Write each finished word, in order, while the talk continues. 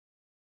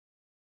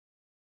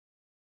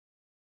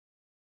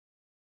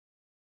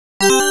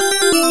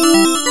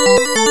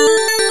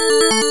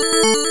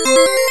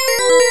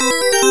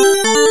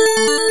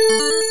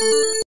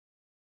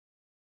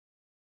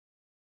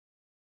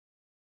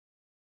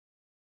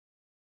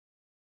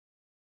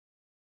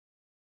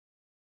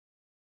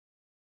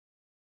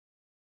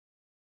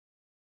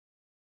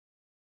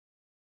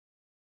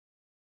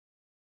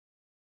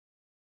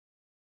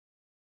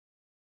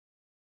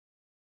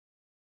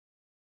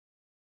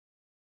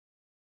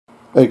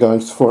Hey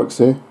guys, Forex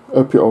here.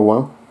 Hope you're all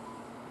well.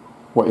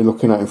 What you're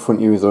looking at in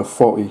front of you is a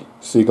faulty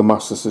Sega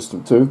Master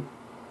System 2.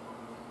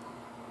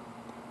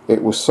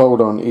 It was sold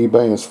on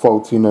eBay as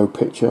faulty, no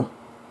picture.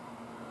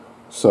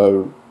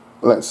 So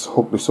let's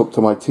hook this up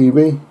to my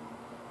TV,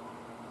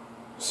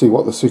 see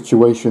what the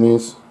situation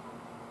is,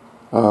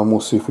 and we'll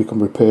see if we can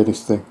repair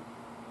this thing.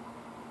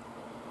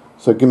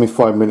 So give me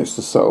 5 minutes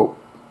to set up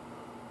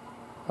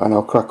and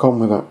I'll crack on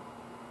with it.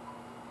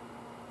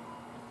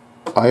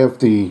 I have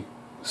the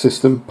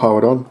system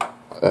powered on.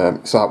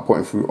 It's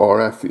outputting through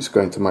RF, it's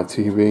going to my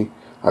TV.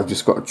 I've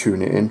just got to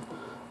tune it in.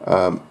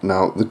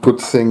 Now the good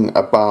thing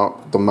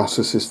about the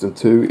Master System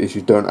 2 is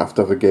you don't have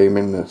to have a game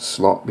in the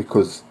slot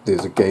because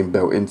there's a game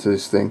built into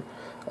this thing.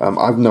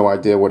 I've no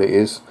idea what it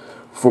is.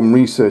 From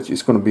research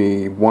it's going to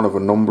be one of a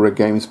number of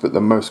games, but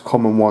the most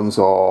common ones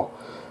are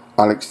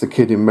Alex the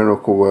Kid in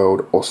Miracle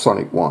World or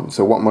Sonic 1.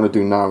 So what I'm going to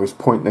do now is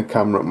point the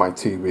camera at my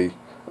TV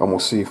and we'll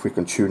see if we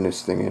can tune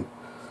this thing in.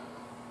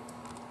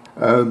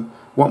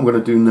 What I'm going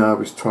to do now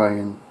is try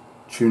and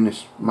tune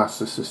this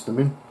Master System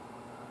in.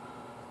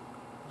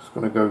 Just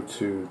going to go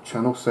to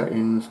channel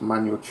settings,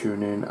 manual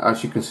tuning.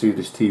 As you can see,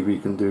 this TV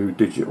can do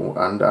digital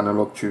and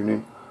analog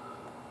tuning.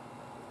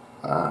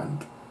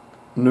 And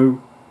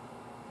new.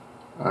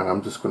 And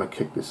I'm just going to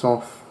kick this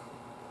off.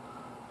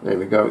 There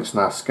we go, it's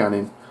now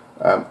scanning.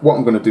 What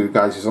I'm going to do,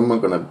 guys, is I'm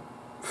not going to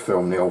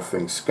film the whole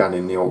thing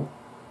scanning the old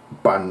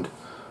band.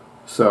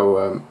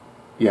 So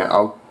yeah,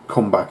 I'll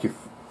come back if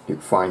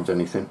it finds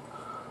anything.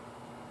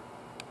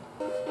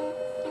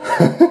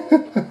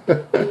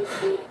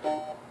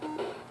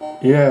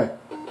 Yeah,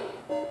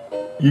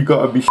 you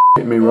gotta be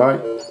shitting me, right?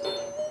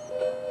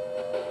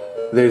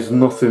 There's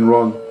nothing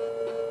wrong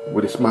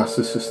with this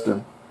Master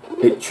System.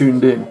 It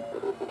tuned in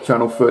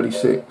channel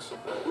 36.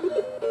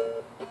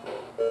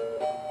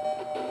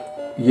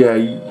 Yeah,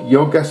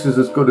 your guess is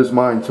as good as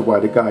mine to why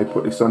the guy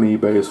put this on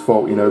eBay as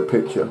faulty, no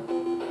picture.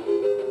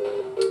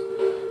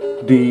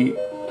 The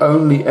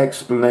only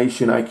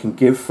explanation I can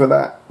give for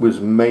that was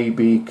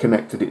maybe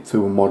connected it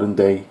to a modern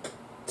day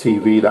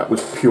TV that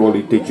was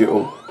purely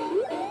digital.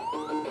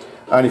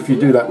 And if you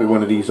do that with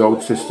one of these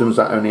old systems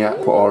that only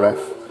output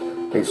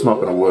RF, it's not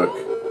going to work.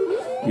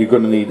 You're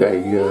going to need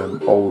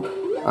a old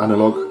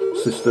analog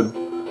system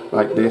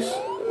like this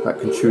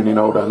that can tune in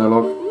old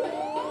analog.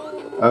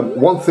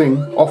 One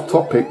thing off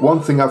topic,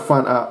 one thing I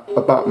found out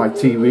about my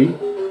TV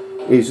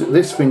is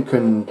this thing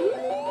can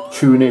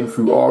tune in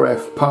through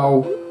RF,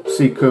 PAL,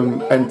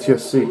 CCOM,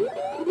 NTSC,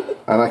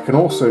 and I can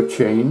also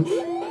change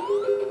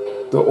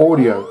the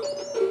audio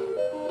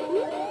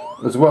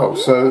as well.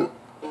 So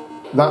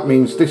that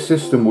means this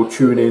system will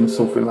tune in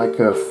something like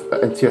a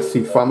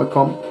NTSC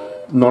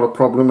Famicom, not a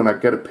problem, and I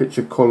get a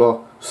picture, color,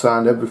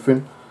 sound,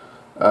 everything.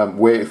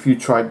 Where if you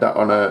tried that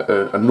on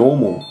a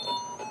normal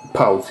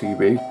PAL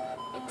TV,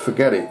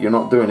 forget it, you're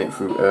not doing it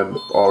through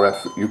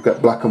RF. You get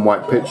black and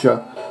white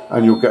picture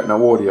and you'll get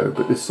no audio,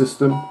 but this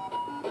system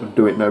will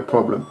do it no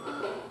problem.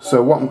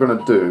 So what I'm going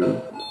to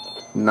do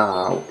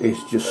now is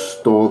just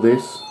store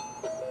this.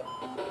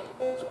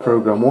 It's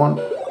program 1.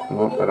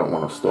 No, I don't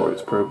want to store it,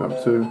 it's program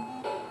 2.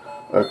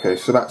 Okay,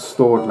 so that's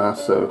stored now,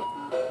 so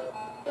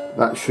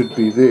that should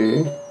be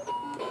there.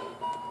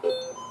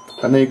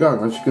 And there you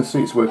go, as you can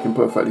see, it's working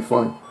perfectly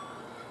fine.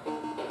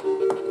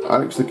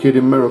 Alex the Kid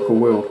in Miracle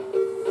World.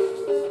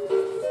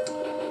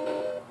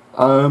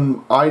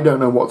 I don't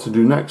know what to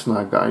do next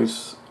now,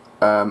 guys.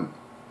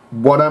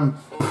 What I'm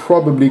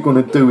probably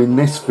going to do in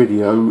this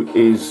video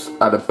is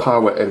add a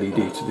power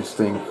LED to this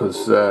thing,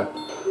 because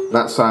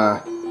that's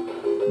how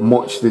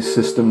much this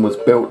system was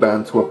built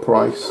down to a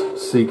price.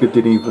 Sega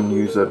didn't even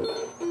use a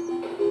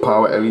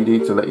power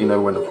LED to let you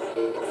know when the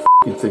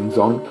f***ing thing's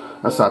on.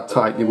 That's how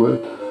tight they were.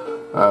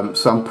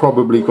 So I'm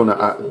probably going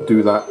to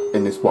do that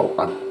in this, well,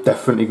 I'm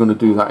definitely going to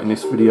do that in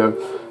this video.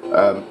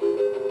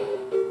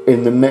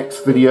 In the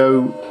next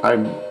video,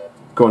 I'm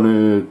going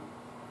to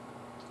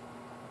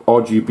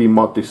RGB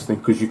mod this thing,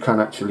 because you can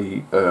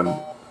actually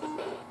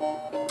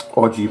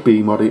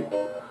RGB mod it.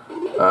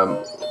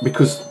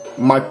 Because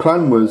my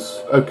plan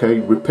was,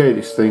 okay, repair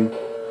this thing,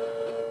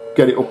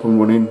 get it up and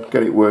running,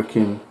 get it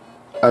working,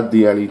 add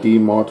the LED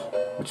mod,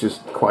 which is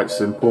quite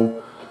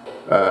simple,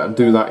 and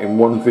do that in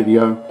one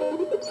video.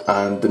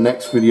 And the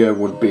next video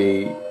would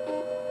be,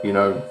 you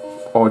know,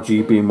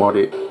 RGB mod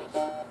it.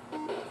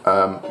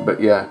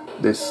 But yeah,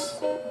 this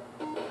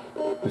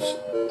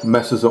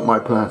messes up my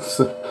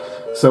plans.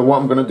 So what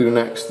I'm going to do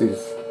next is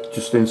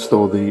just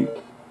install the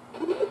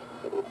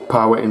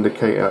power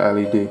indicator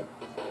LED,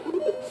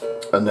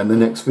 and then the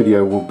next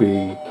video will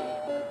be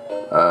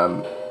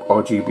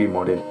RGB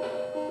modding.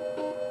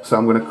 So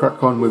I'm going to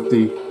crack on with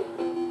the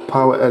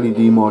power LED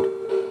mod.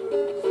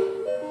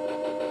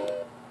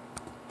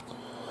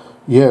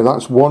 Yeah,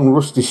 that's one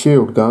rusty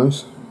shield,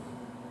 guys.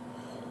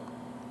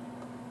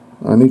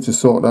 I need to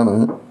sort that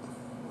out.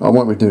 I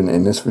won't be doing it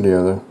in this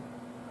video though.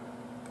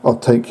 I'll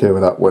take care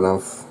of that when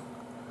I've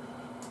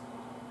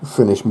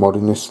finished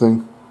modding this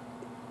thing.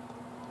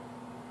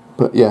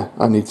 But yeah,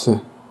 I need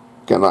to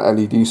get that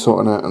LED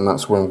sorted out, and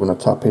that's where I'm going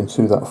to tap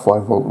into that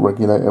 5-volt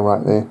regulator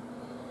right there.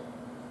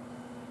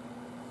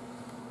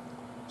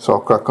 So I'll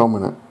crack on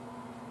with it.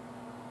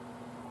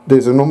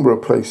 There's a number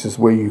of places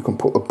where you can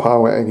put the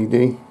power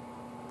LED.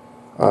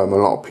 A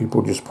lot of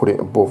people just put it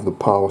above the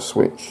power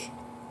switch,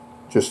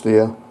 just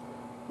here.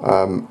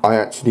 I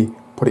actually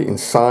put it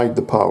inside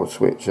the power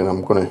switch, and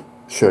I'm going to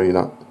show you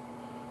that.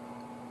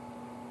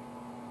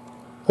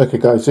 Okay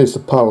guys, there's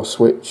the power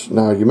switch.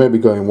 Now you may be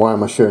going, why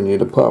am I showing you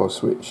the power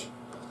switch?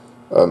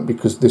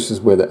 Because this is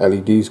where the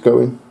LED is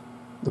going,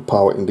 the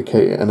power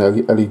indicator and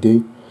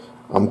LED.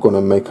 I'm going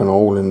to make an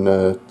hole in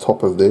the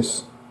top of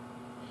this,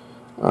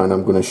 and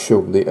I'm going to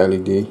shove the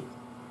LED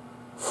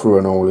through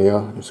an hole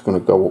here. It's going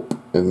to go up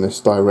in this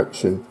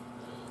direction,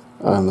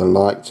 and the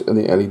light and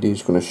the LED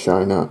is going to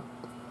shine out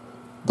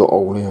the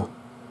hole here.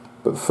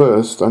 But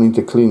first I need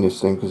to clean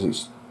this thing because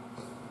it's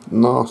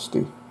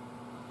nasty.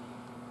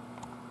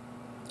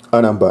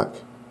 And I'm back.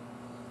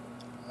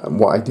 And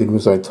what I did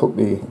was I took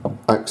the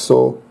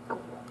hacksaw,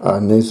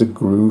 and there's a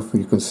groove,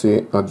 you can see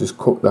it. I just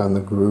cut down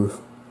the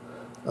groove,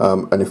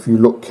 and if you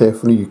look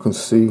carefully you can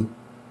see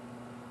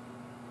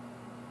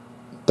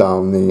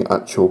down the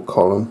actual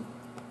column,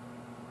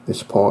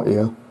 this part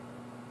here.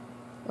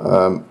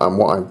 And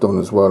what I've done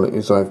as well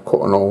is I've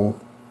cut an hole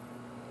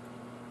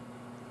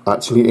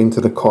actually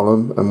into the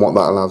column, and what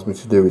that allows me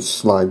to do is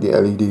slide the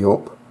LED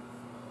up,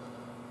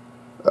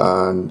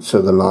 and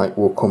so the light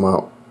will come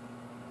out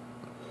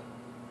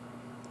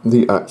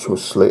the actual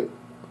slit.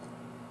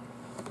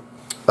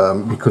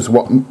 Because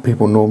what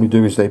people normally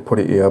do is they put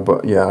it here,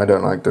 but yeah, I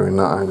don't like doing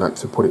that. I like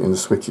to put it in the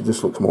switch. It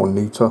just looks more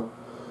neater.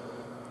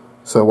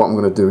 So what I'm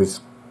going to do is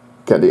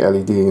get the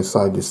LED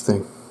inside this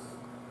thing,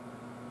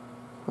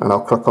 and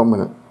I'll crack on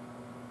with it.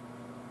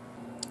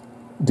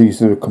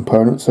 These are the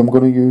components I'm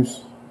going to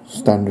use.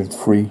 Standard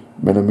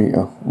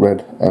 3mm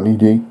red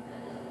LED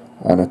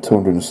and a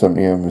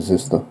 270 ohm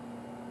resistor.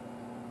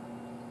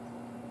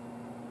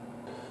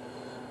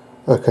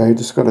 Okay,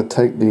 just got to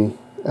take the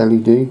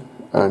LED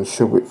and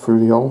shove it through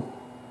the hole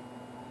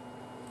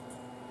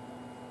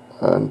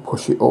and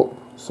push it up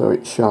so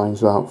it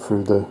shines out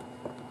through the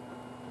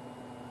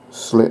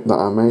slit that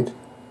I made,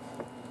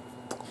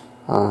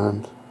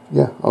 and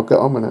yeah, I'll get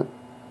on with it.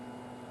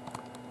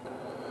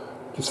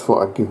 Just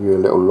thought I'd give you a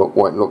little look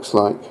what it looks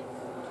like.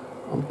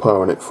 I'm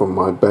powering it from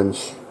my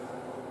bench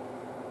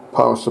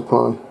power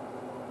supply,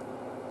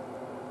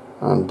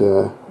 and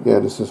yeah,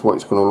 this is what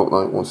it's going to look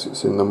like once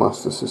it's in the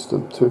Master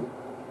System too.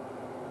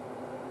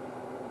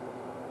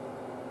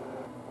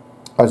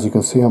 As you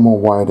can see, I'm all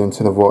wired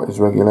into the voltage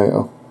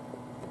regulator.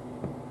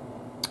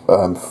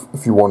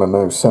 If you want to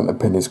know, center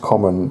pin is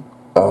common,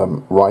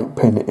 right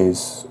pin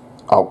is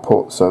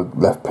output, so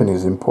left pin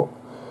is input.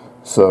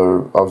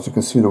 So as you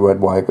can see, the red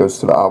wire goes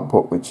to the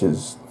output, which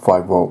is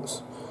 5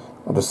 volts.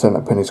 And the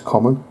center pin is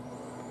common,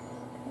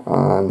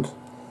 and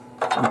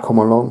you come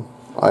along.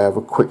 I have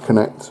a quick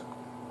connect,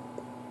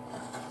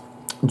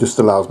 it just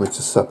allows me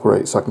to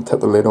separate so I can take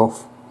the lid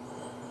off.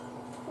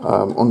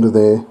 Under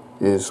there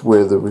is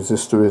where the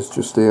resistor is,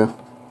 just here,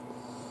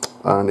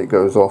 and it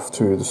goes off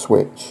to the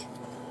switch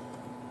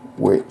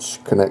which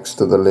connects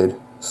to the lid.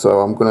 So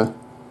I'm gonna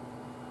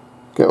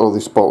get all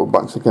this bolted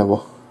back together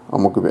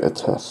and we'll give it a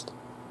test.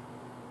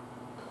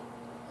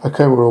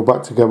 Okay, we're all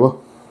back together.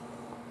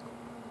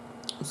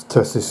 Let's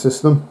test this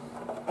system.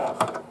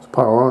 It's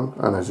power on,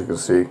 and as you can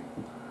see,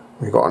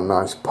 we've got a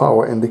nice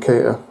power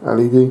indicator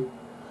LED.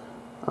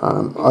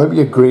 I hope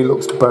you agree it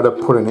looks better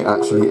putting it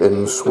actually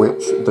in the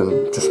switch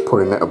than just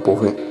putting it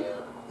above it.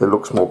 It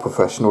looks more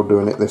professional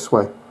doing it this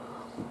way.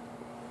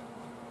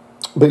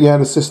 But yeah,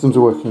 the systems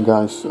are working,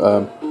 guys.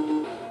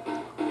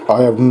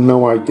 I have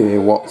no idea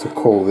what to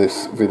call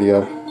this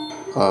video,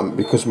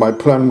 because my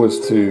plan was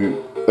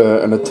to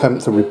an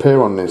attempt to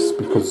repair on this,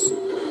 because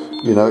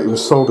you know it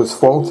was sold as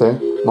faulty,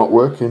 not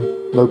working,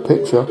 no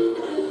picture,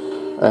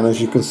 and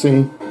as you can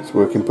see it's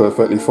working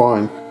perfectly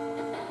fine.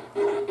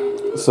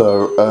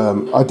 So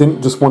I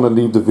didn't just want to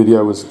leave the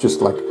video as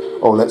just like,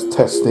 oh, let's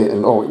test it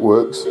and oh, it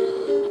works,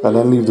 and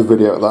then leave the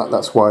video at that.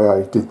 That's why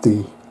I did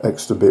the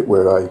extra bit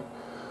where I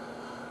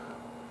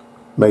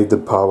made the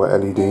power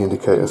LED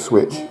indicator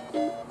switch.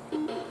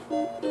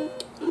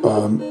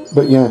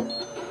 But yeah,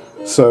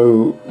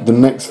 so the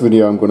next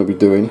video I'm going to be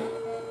doing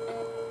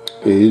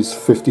is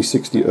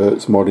 50-60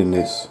 Hz modding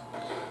this,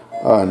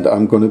 and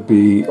I'm going to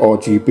be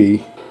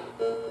RGB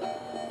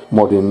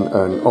modding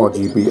an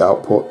RGB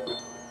output,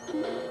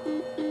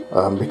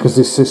 because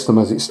this system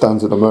as it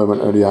stands at the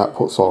moment only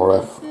outputs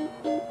RF.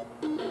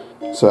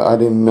 So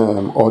adding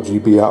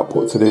RGB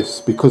output to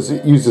this, because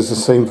it uses the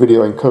same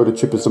video encoder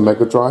chip as the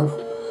Mega Drive,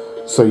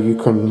 so you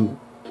can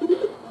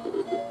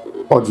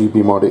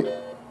RGB mod it.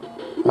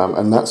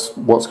 And that's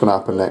what's going to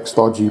happen next,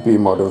 RGB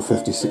mod on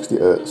 50-60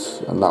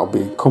 Hz, and that'll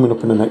be coming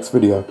up in the next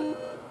video.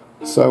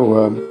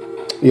 So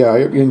yeah,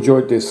 I hope you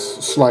enjoyed this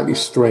slightly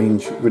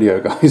strange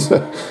video, guys.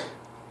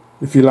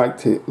 If you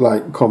liked it,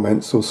 like,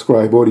 comment,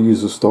 subscribe, all the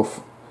usual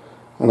stuff,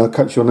 and I'll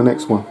catch you on the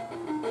next one.